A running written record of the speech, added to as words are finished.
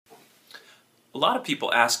A lot of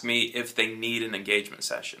people ask me if they need an engagement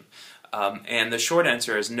session. And the short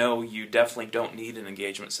answer is no, you definitely don't need an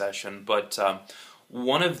engagement session, but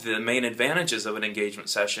one of the main advantages of an engagement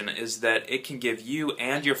session is that it can give you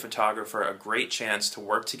and your photographer a great chance to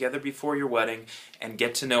work together before your wedding and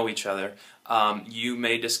get to know each other. You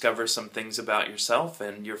may discover some things about yourself,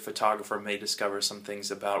 and your photographer may discover some things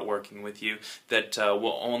about working with you that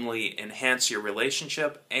will only enhance your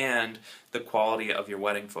relationship and the quality of your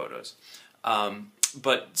wedding photos.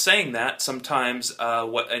 But saying that, sometimes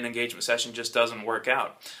what an engagement session just doesn't work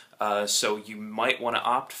out. So you might want to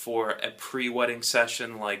opt for a pre-wedding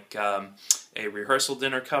session like a rehearsal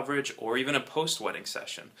dinner coverage or even a post-wedding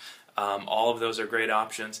session. All of those are great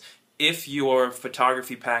options. If your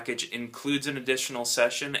photography package includes an additional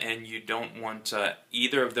session and you don't want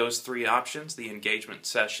either of those three options, the engagement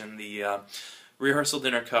session, the rehearsal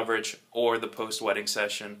dinner coverage, or the post-wedding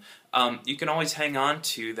session, you can always hang on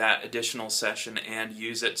to that additional session and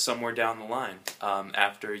use it somewhere down the line.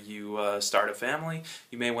 After you start a family,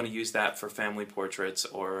 you may want to use that for family portraits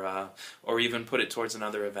or even put it towards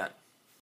another event.